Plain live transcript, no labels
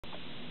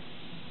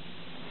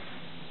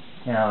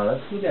Now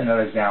let's look at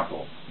another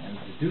example, and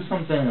to do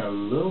something a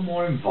little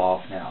more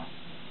involved now.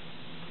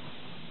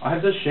 I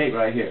have this shape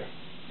right here.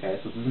 Okay,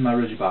 so this is my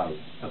rigid body,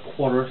 a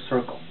quarter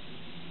circle.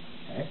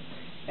 Okay,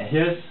 and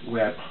here's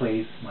where I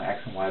place my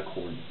x and y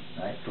coordinates.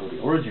 Right, so the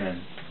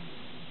origin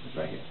is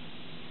right here.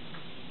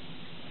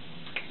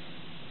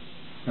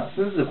 Now,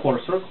 since this is a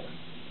quarter circle,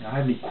 now I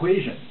have an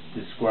equation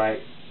to describe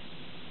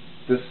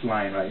this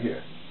line right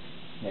here.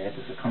 Yeah, it's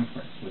the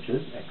circumference, which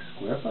is x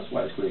squared plus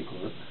y squared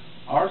equals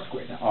r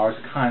squared. Now, r is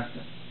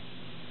constant.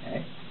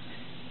 Okay.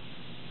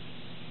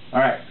 All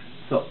right.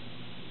 So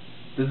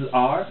this is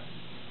r,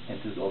 and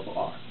this is also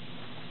r.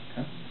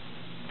 Okay.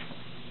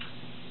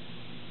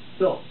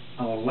 So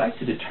I would like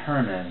to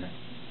determine the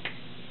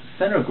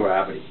center of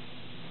gravity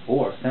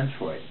or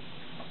centroid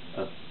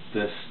of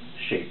this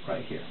shape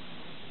right here.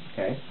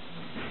 Okay.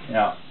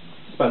 Now,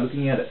 just by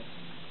looking at it,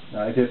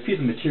 now if there's a piece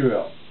of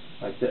material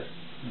like this,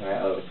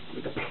 right,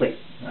 like a plate,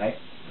 right,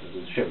 this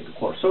is the shape of the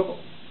quarter circle.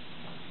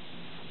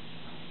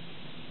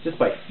 Just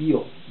by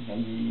feel,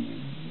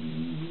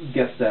 you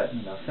guess that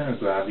center of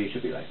gravity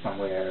should be like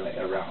somewhere like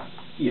around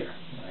here,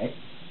 right?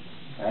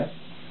 Okay.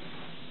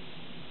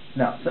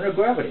 Now, center of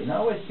gravity.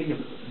 Now, always think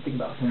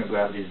about center of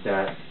gravity is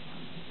that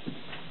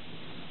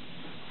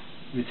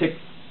you take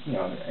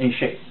any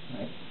shape,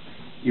 right?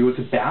 You were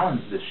to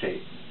balance the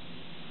shape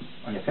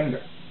on your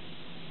finger.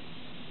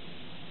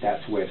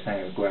 That's where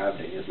center of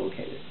gravity is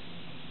located.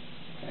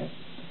 Okay.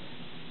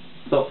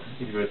 So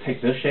if you were to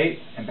take this shape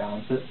and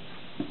balance it,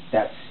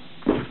 that's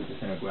the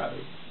center of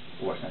gravity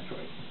or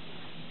centroid.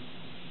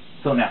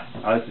 So now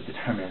I like to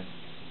determine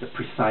the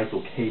precise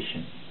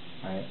location,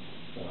 right,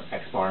 or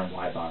x bar and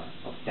y bar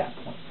of that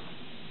point.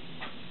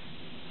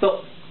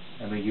 So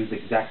I'm going to use the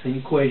exact same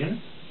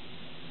equation.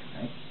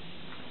 Right?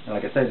 And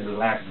like I said in the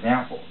last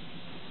example,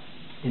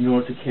 in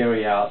order to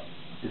carry out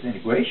this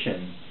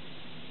integration,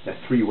 there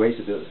are three ways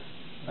to do this.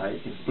 Right? You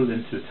can split it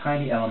into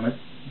tiny elements,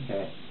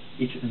 okay,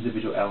 each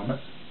individual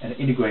element, and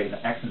integrate in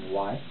x and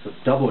y, so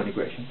double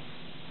integration.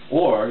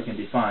 Or you can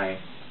define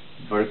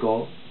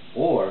vertical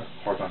or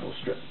horizontal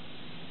strip.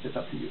 It's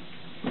up to you.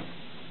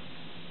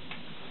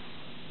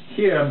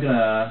 Here I'm going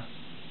to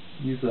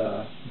use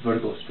a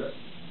vertical strip.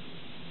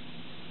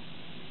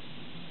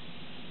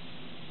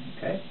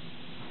 Okay?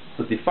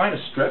 So define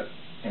a strip,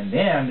 and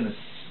then I'm going to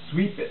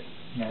sweep it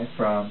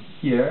from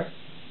here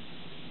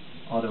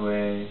all the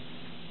way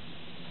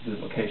to this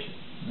location.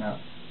 Now,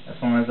 as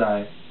long as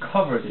I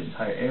cover the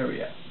entire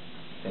area,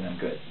 then I'm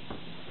good.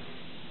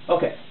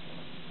 Okay.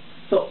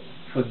 So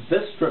for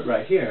this strip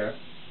right here,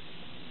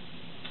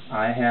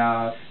 I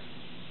have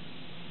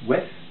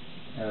width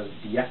of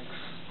dx,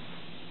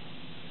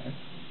 okay,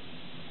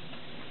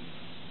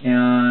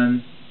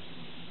 and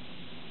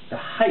the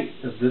height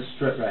of this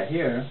strip right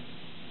here,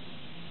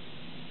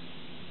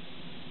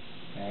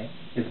 okay,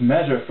 is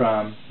measured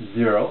from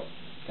 0,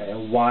 okay,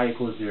 y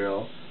equals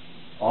 0,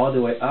 all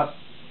the way up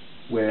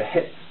where it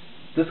hits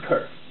this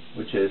curve,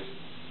 which is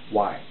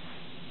y.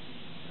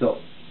 So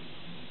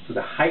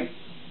the height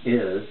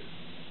is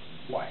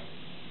y.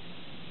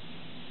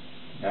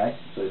 Right?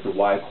 So it's a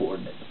y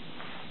coordinate.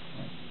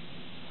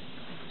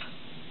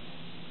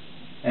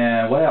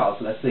 And what else?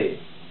 Let's see.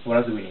 What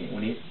else do we need?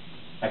 We need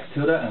x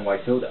tilde and y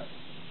tilde,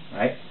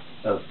 right?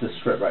 Of this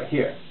strip right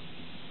here.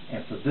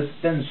 And for this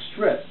thin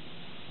strip,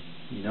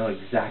 you know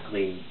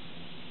exactly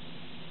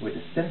where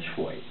the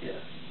centroid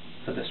is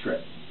for the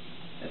strip.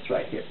 It's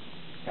right here.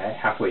 Okay?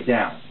 Halfway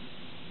down.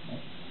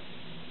 Okay?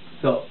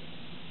 So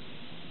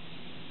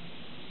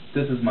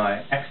this is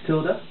my x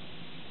tilde,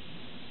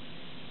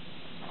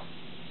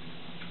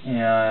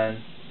 and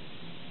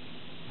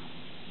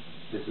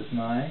this is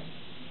my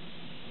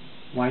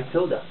y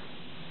tilde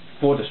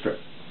for the strip.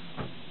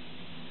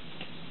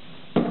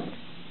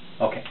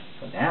 Okay,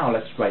 so now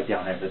let's write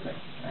down everything.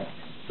 Right?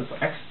 So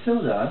for x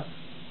tilde,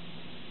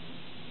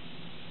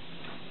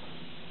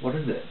 what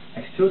is it?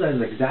 X tilde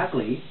is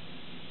exactly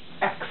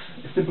x.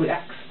 It's simply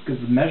x,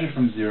 because it's measured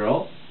from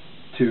 0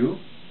 to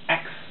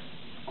x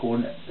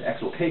coordinate, the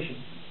x location.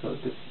 So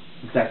it's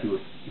exactly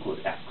what's equal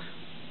to x.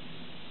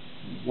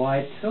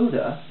 Y tilde,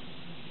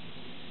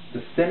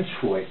 the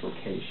centroid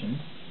location,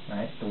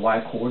 right? The y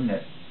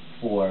coordinate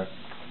for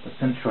the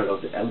centroid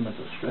of the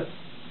elemental strip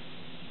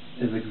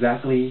is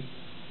exactly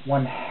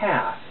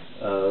 1/2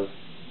 of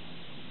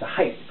the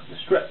height of the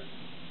strip,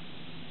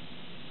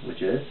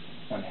 which is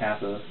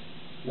 1/2 of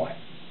y.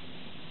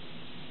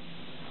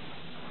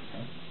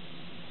 Okay.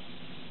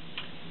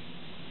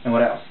 And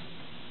what else?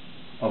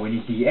 Oh, we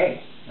need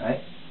dA,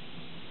 right?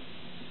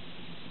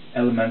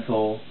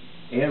 Elemental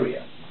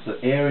area. So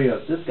the area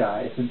of this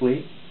guy is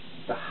simply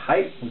the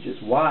height, which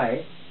is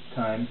y,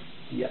 times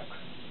dx.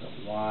 So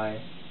y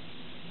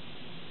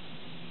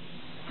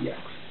dx.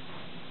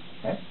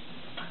 Okay?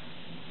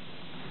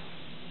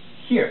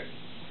 Here,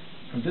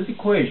 from this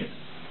equation,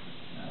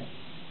 right,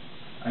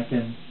 I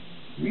can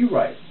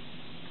rewrite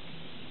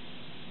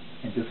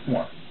in this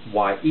form.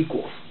 Y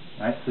equals.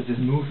 Right? So just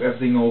move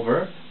everything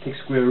over, take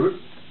square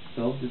root.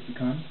 So this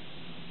becomes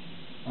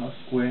r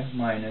squared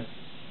minus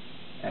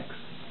x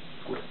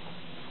squared.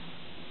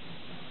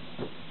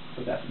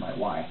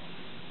 y.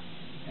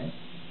 Okay.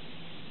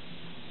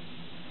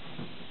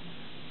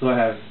 So I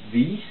have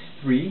these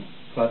 3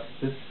 plus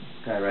this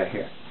guy right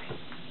here.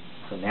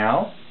 So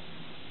now,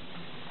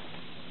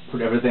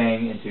 put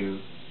everything into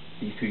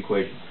these 2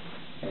 equations,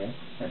 okay,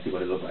 and see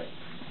what it looks like.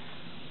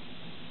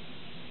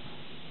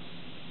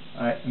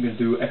 Alright, I'm going to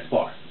do x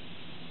bar.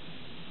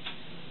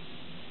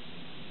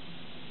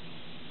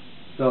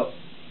 So,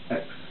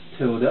 x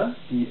tilde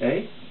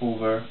dA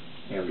over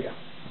area.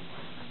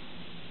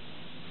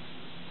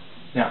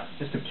 Now,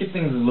 just to keep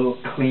things a little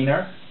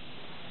cleaner,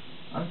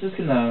 I'm just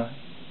going to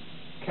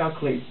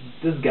calculate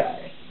this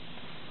guy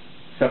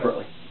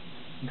separately,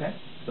 okay?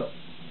 So,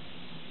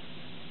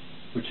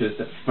 which is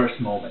the first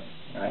moment,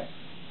 right?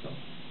 So,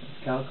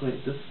 let's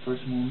calculate this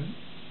first moment.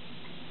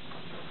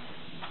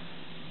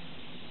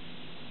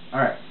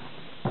 Alright.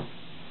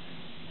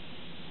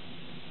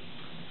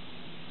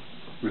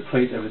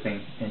 Replace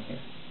everything in here.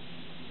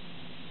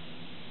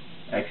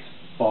 X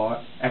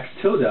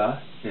tilde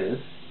is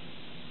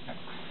x.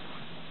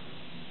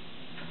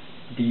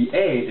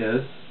 dA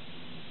is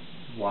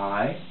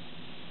y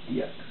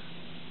dx.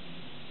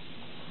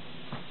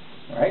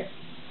 Alright?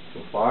 So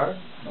far,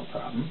 no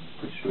problem.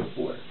 Pretty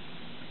straightforward.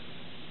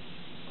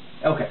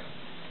 Okay.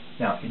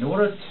 Now, in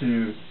order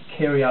to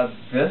carry out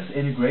this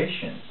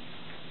integration,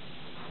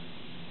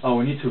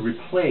 we need to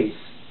replace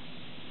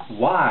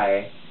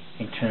y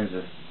in terms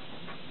of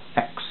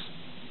x.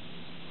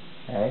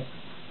 Okay?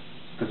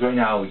 Because right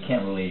now we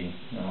can't really,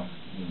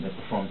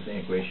 perform this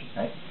integration,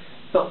 right?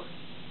 So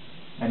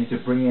I need to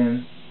bring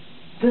in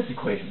this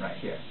equation right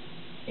here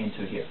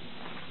into here.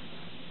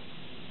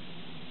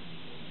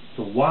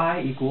 So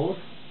y equals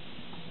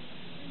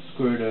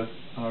square root of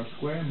r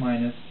squared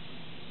minus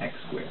x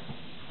squared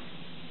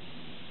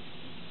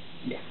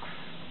dx.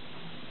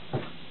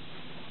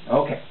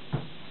 Okay.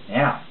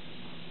 Now,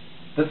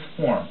 this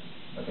form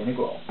of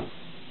integral,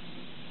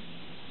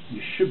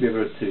 you should be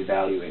able to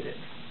evaluate it,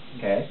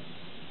 okay?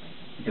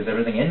 Because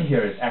everything in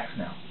here is x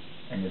now,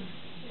 and it's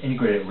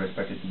integrated with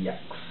respect to dx.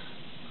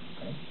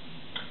 Okay?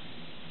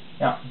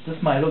 Now, this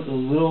might look a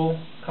little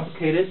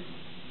complicated.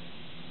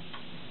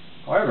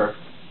 However,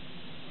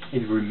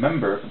 if you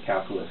remember from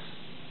calculus,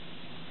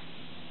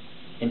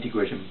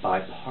 integration by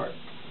part.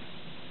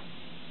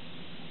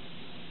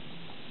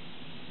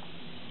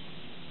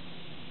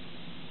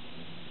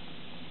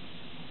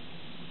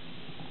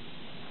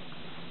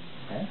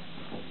 Okay?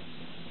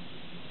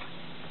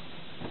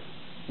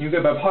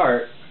 Integrate by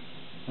part,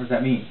 what does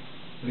that mean?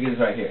 Look at this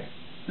right here.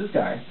 This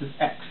guy, this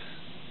x,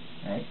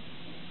 right,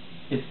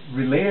 is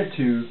related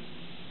to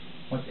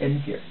what's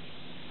in here.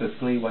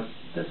 Specifically, what's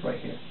this right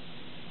here.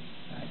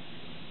 Right?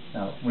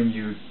 Now, when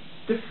you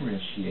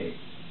differentiate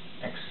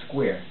x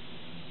squared,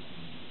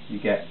 you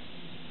get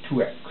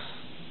 2x,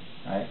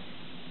 right?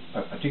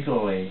 But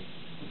particularly,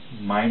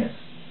 minus.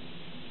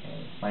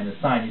 Okay? Minus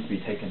sign needs to be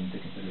taken into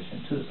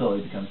consideration too, so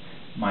it becomes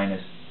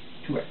minus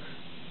 2x,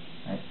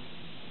 right?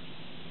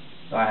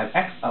 So I have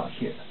x out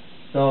here.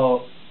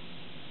 So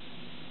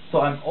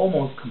I'm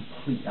almost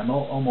complete. I'm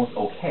almost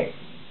okay,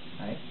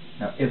 right?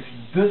 Now, if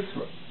this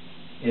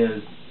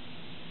is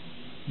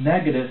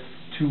negative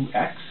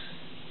 2x,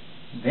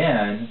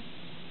 then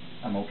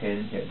I'm okay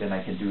in here. Then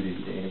I can do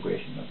the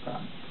integration, no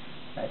problem.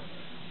 Right?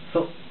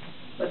 So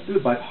let's do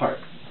it by part.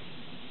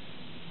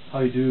 How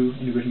you do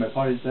integration by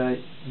part is that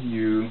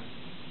you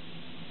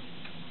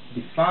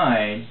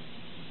define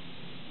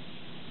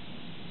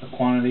a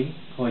quantity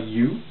called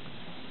u.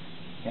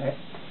 Okay?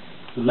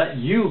 So let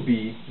u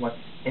be what's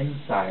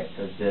inside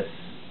of this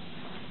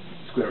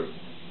square root,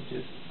 which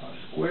is r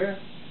squared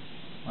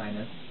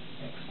minus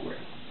x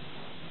squared.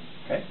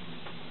 Okay?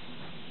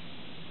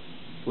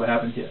 So what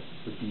happens here?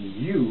 So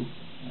du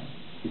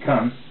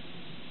becomes,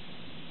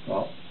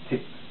 well,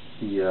 take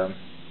the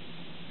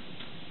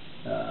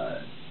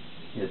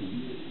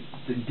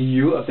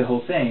du of the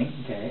whole thing,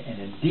 okay, and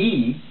then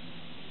d,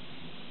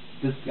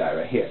 this guy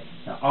right here.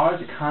 Now r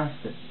is a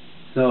constant,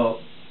 so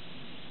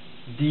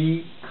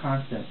d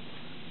constant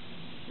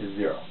is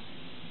 0.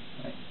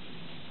 Right?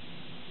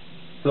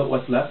 So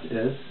what's left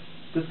is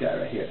this guy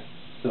right here.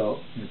 So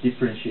you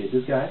differentiate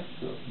this guy,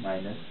 so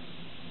minus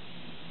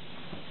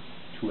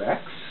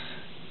 2x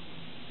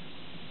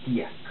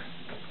dx.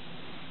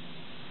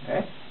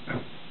 Okay?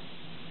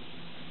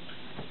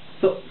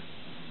 So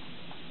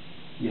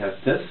you have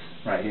this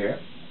right here,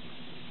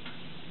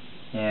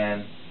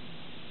 and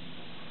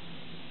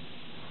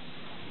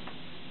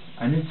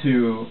I need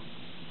to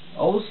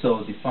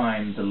also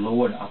define the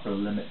lower and upper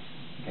limits,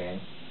 okay,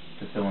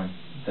 to fill in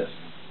this.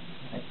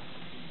 Right?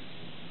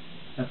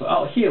 And so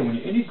out here, when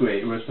you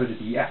integrate with respect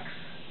to dx,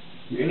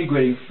 you're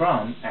integrating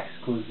from x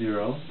equals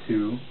 0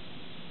 to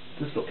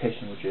this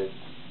location, which is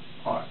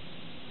r.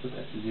 So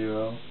that's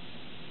 0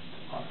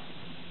 to r.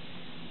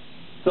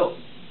 So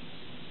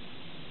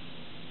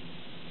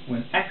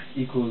when x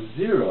equals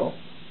 0,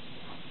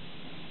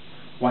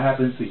 what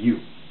happens to u?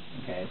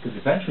 Okay, because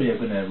eventually you're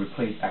going to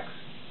replace x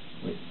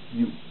with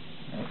u.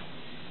 Right?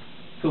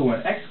 So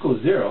when x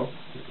equals 0,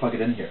 just plug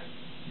it in here.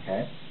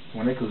 Okay,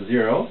 when x equals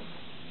 0,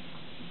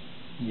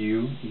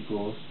 u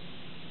equals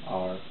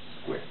r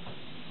squared.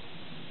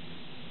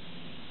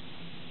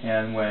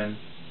 And when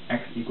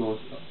x equals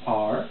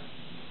r,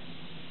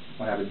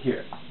 what happens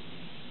here?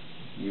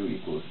 U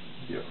equals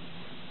 0.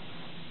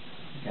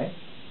 Okay?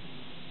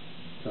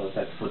 So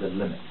that's for the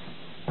limits.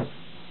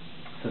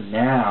 So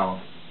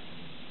now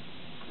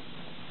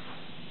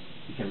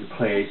you can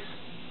replace,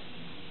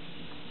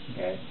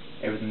 okay,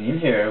 everything in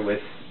here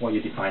with what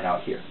you define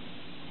out here.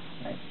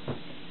 Right?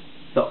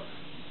 So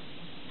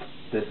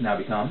this now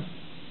becomes,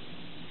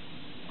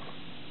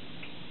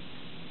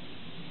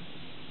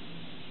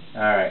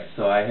 alright,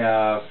 so I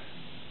have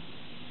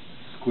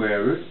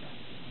square root,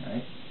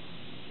 right?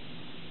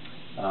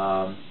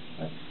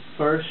 Let's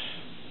first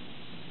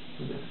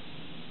do this.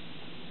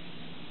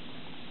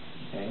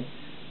 Okay,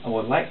 I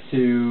would like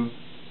to,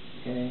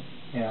 okay,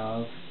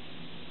 have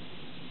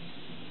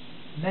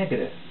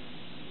negative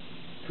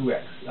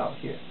 2x out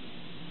here.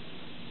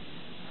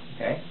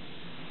 Okay,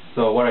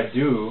 so what I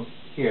do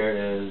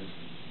here is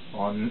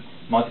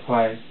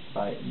multiply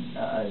by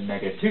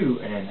negative 2,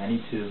 and then I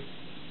need to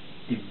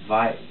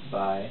divide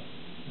by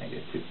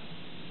negative 2.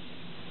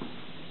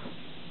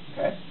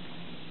 Okay,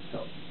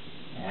 so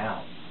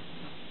now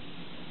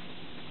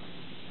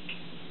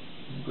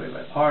integrate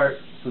by part,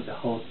 so the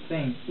whole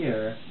thing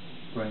here,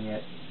 bring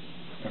it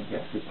and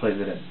here, replace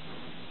it in.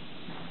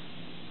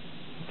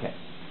 Okay,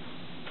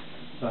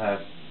 so I have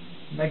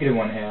negative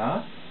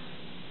 1/2.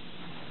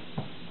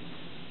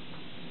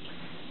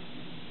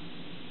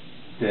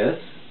 This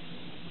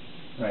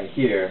right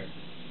here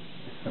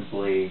is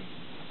simply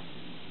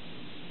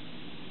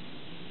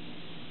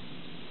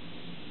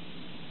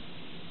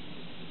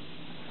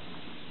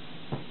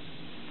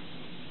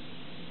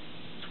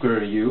square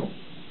root of u.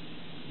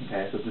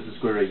 Okay, so this is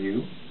square root of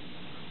u,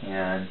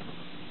 and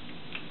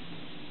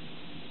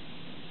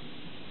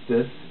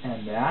this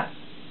and that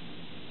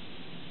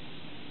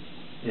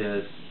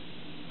is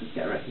this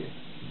guy right here.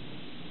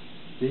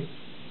 See?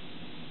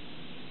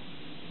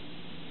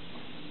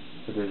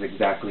 So this is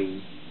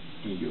exactly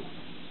du.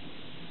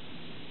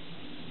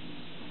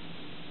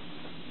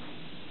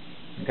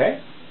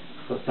 Okay?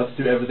 So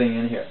substitute everything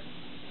in here.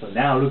 So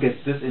now look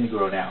at this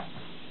integral now.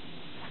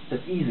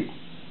 That's easy.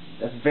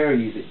 That's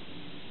very easy.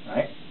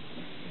 Right?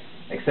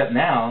 Except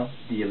now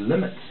the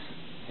limits,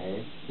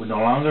 okay, will no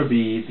longer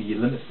be the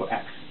limits for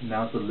x.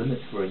 Now it's the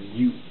limits for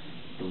u.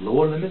 The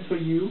lower limits for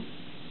u,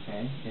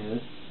 okay,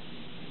 is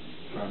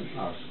from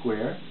r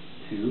square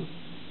to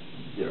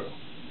 0.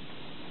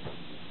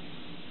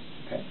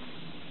 Okay.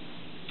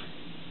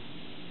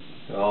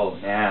 So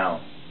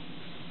now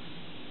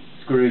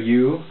square root of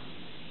u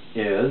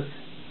is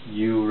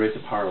u raised to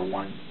the power of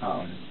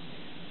 1/2.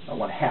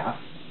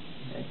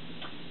 Okay.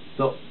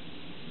 So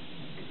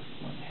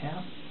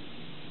 1/2.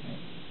 Okay.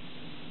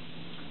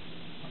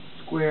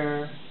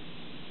 Square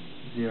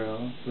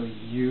 0. So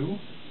u,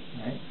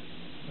 right?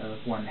 That was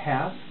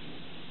 1/2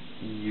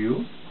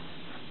 u.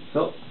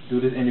 So do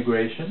this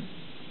integration.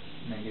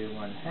 Negative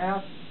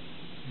 1/2.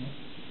 Okay.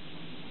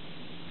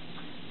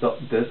 So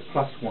this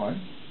plus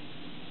 1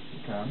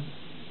 becomes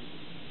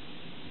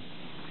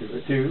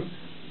 2/2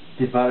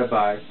 divided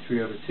by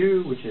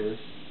 3/2, which is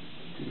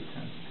 2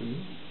 times 2.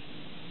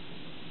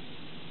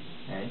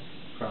 Okay,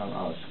 from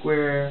r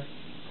square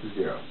to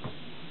 0.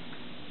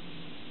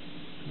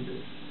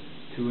 This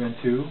 2 and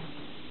 2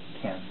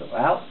 cancel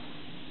out.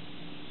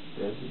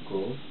 This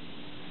equals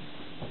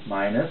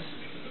minus.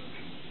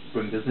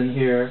 Bring this in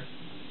here.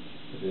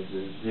 So this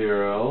is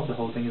 0. The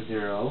whole thing is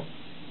 0.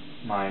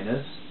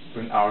 Minus.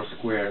 Bring r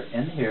square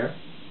in here.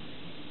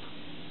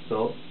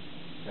 So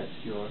that's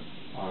your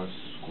r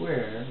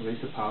square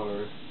raised to the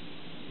power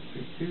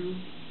 32.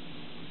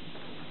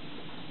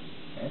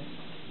 Okay.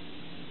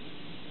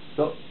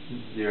 So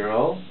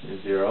 0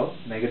 is 0.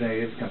 Negative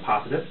negative become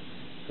positive.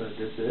 So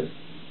this is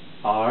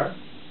r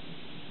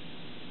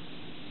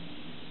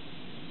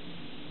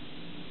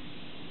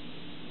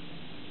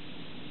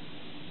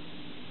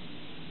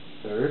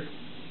third.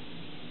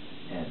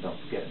 And don't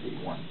forget the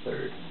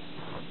 1/3.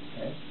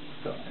 Okay.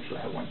 So actually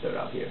I have 1/3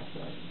 out here.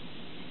 So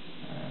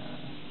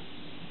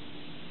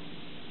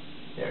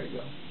there you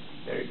go.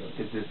 There you go.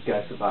 Because this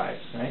guy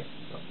survives, right?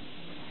 So,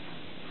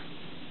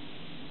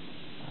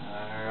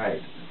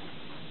 alright.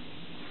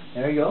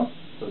 There you go.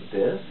 So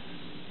this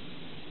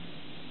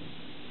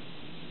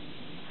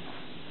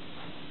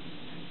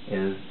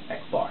is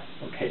x bar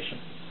location.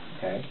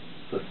 Okay.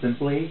 So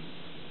simply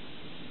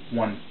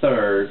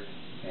 1/3,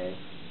 okay,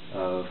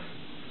 of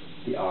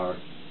the r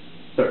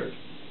third.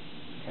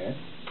 Okay.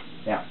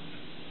 Now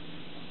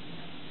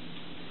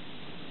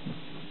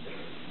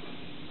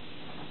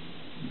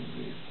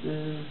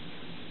this.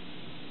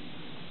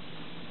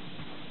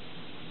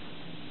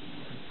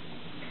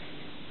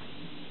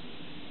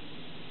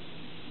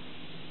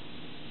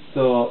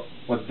 So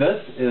what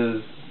this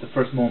is the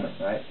first moment,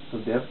 right? So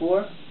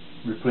therefore,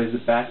 replace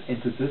it back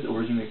into this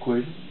original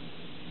equation.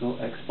 So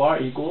x bar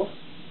equals,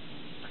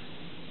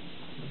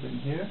 in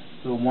here,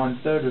 so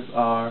 1/3 of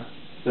r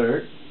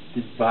third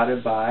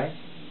divided by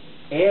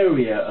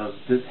area of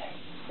this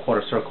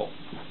quarter circle,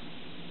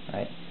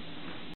 right?